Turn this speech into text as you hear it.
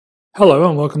Hello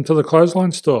and welcome to the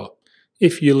Clothesline Store.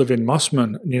 If you live in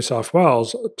Mosman, New South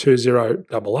Wales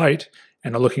 2088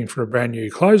 and are looking for a brand new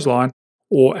clothesline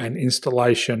or an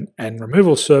installation and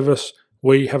removal service,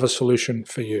 we have a solution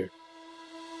for you.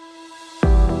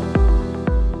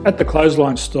 At the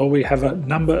Clothesline Store we have a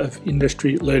number of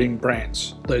industry leading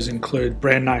brands. These include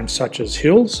brand names such as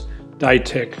Hills,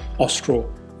 Daytech, Austral,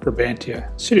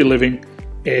 Brabantia, City Living,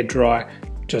 Air Dry,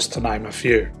 just to name a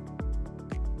few.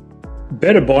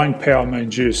 Better buying power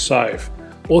means you save.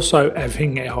 Also,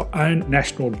 having our own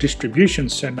national distribution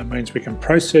centre means we can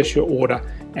process your order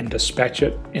and dispatch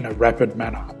it in a rapid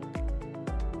manner.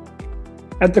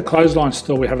 At the Clothesline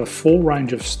Store we have a full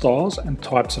range of styles and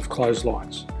types of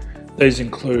clotheslines. These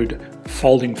include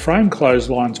folding frame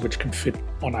clotheslines which can fit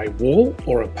on a wall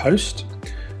or a post,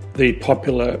 the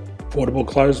popular portable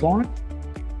clothesline,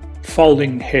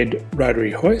 folding head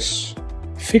rotary hoists,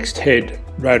 fixed head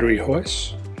rotary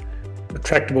hoists,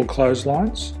 retractable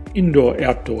clotheslines,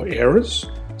 indoor-outdoor airers,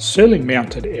 ceiling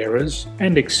mounted airers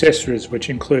and accessories which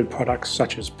include products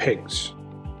such as pegs.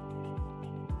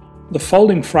 The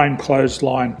folding frame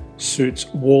clothesline suits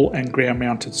wall and ground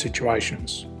mounted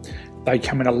situations. They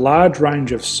come in a large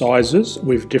range of sizes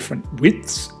with different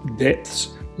widths,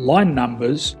 depths, line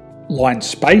numbers, line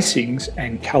spacings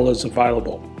and colours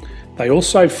available. They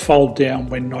also fold down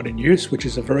when not in use, which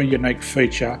is a very unique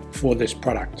feature for this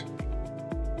product.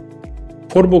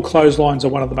 Portable clotheslines are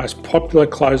one of the most popular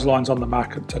clotheslines on the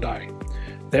market today.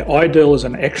 They're ideal as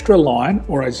an extra line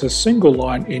or as a single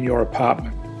line in your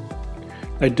apartment.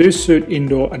 They do suit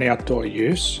indoor and outdoor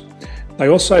use. They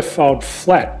also fold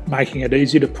flat, making it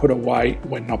easy to put away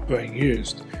when not being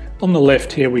used. On the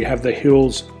left here we have the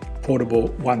Hills Portable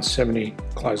 170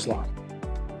 clothesline.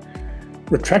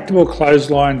 Retractable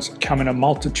clotheslines come in a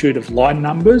multitude of line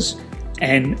numbers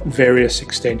and various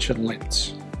extension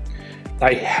lengths.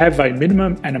 They have a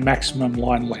minimum and a maximum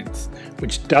line length,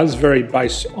 which does vary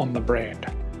based on the brand.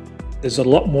 There's a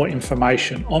lot more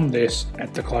information on this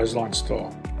at the Clothesline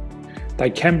Store. They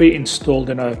can be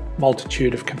installed in a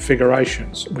multitude of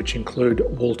configurations, which include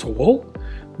wall-to-wall,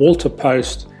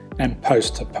 wall-to-post and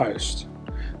post-to-post.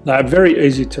 They are very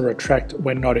easy to retract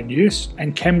when not in use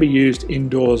and can be used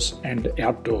indoors and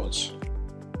outdoors.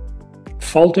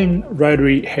 Folding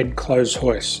rotary head clothes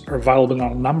hoists are available in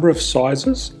a number of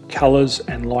sizes, colours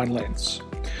and line lengths.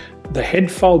 The head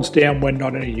folds down when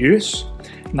not in use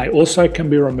and they also can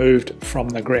be removed from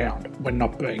the ground when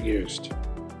not being used.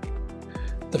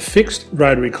 The fixed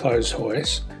rotary clothes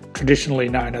hoist, traditionally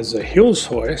known as the Hills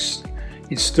hoist,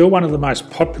 is still one of the most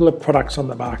popular products on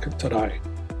the market today.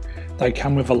 They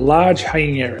come with a large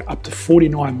hanging area up to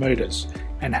 49 metres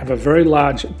and have a very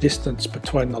large distance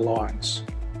between the lines.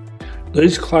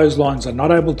 These clotheslines are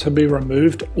not able to be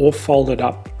removed or folded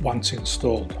up once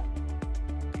installed.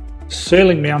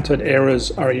 Ceiling mounted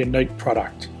airers are a unique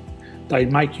product. They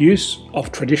make use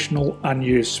of traditional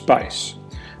unused space.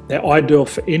 They're ideal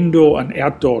for indoor and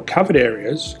outdoor covered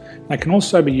areas. They can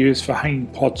also be used for hanging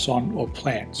pots on or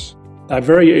plants. They're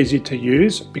very easy to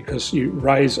use because you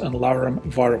raise and lower them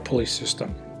via a pulley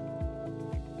system.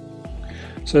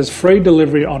 So there's free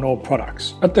delivery on all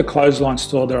products. At the Clothesline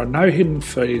Store there are no hidden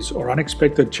fees or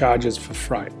unexpected charges for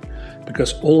freight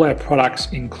because all our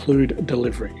products include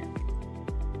delivery.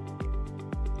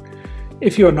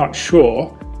 If you are not sure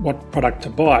what product to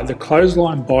buy, the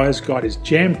Clothesline Buyer's Guide is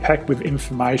jam-packed with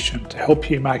information to help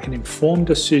you make an informed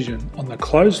decision on the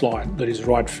clothesline that is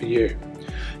right for you.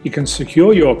 You can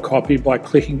secure your copy by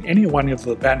clicking any one of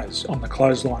the banners on the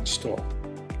Clothesline Store.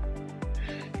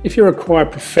 If you require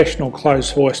professional clothes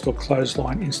hoist or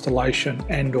clothesline installation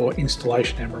and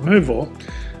removal,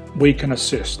 we can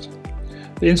assist.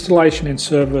 The installation and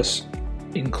service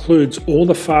includes all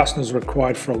the fasteners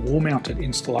required for a wall mounted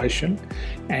installation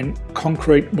and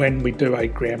concrete when we do a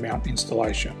ground mount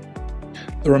installation.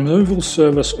 The removal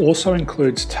service also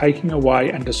includes taking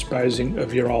away and disposing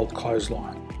of your old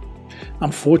clothesline.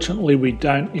 Unfortunately, we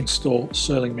don't install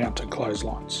ceiling mounted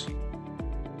clotheslines.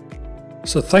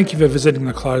 So thank you for visiting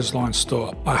the Clothesline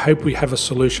Store. I hope we have a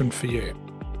solution for you.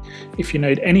 If you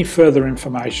need any further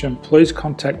information, please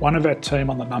contact one of our team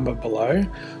on the number below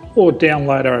or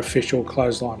download our official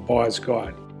Clothesline Buyer's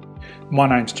Guide. My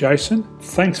name's Jason,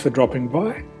 thanks for dropping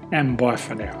by and bye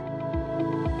for now.